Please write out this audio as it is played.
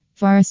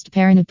Forrest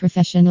Perrin, a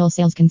professional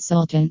sales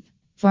consultant.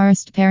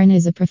 Forrest Perrin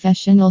is a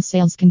professional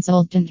sales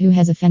consultant who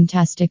has a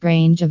fantastic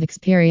range of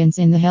experience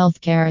in the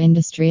healthcare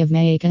industry of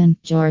Macon,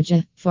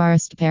 Georgia.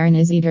 Forrest Perrin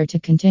is eager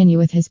to continue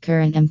with his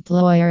current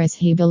employer as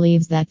he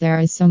believes that there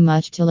is so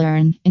much to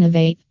learn,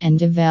 innovate, and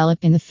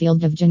develop in the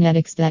field of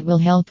genetics that will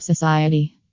help society.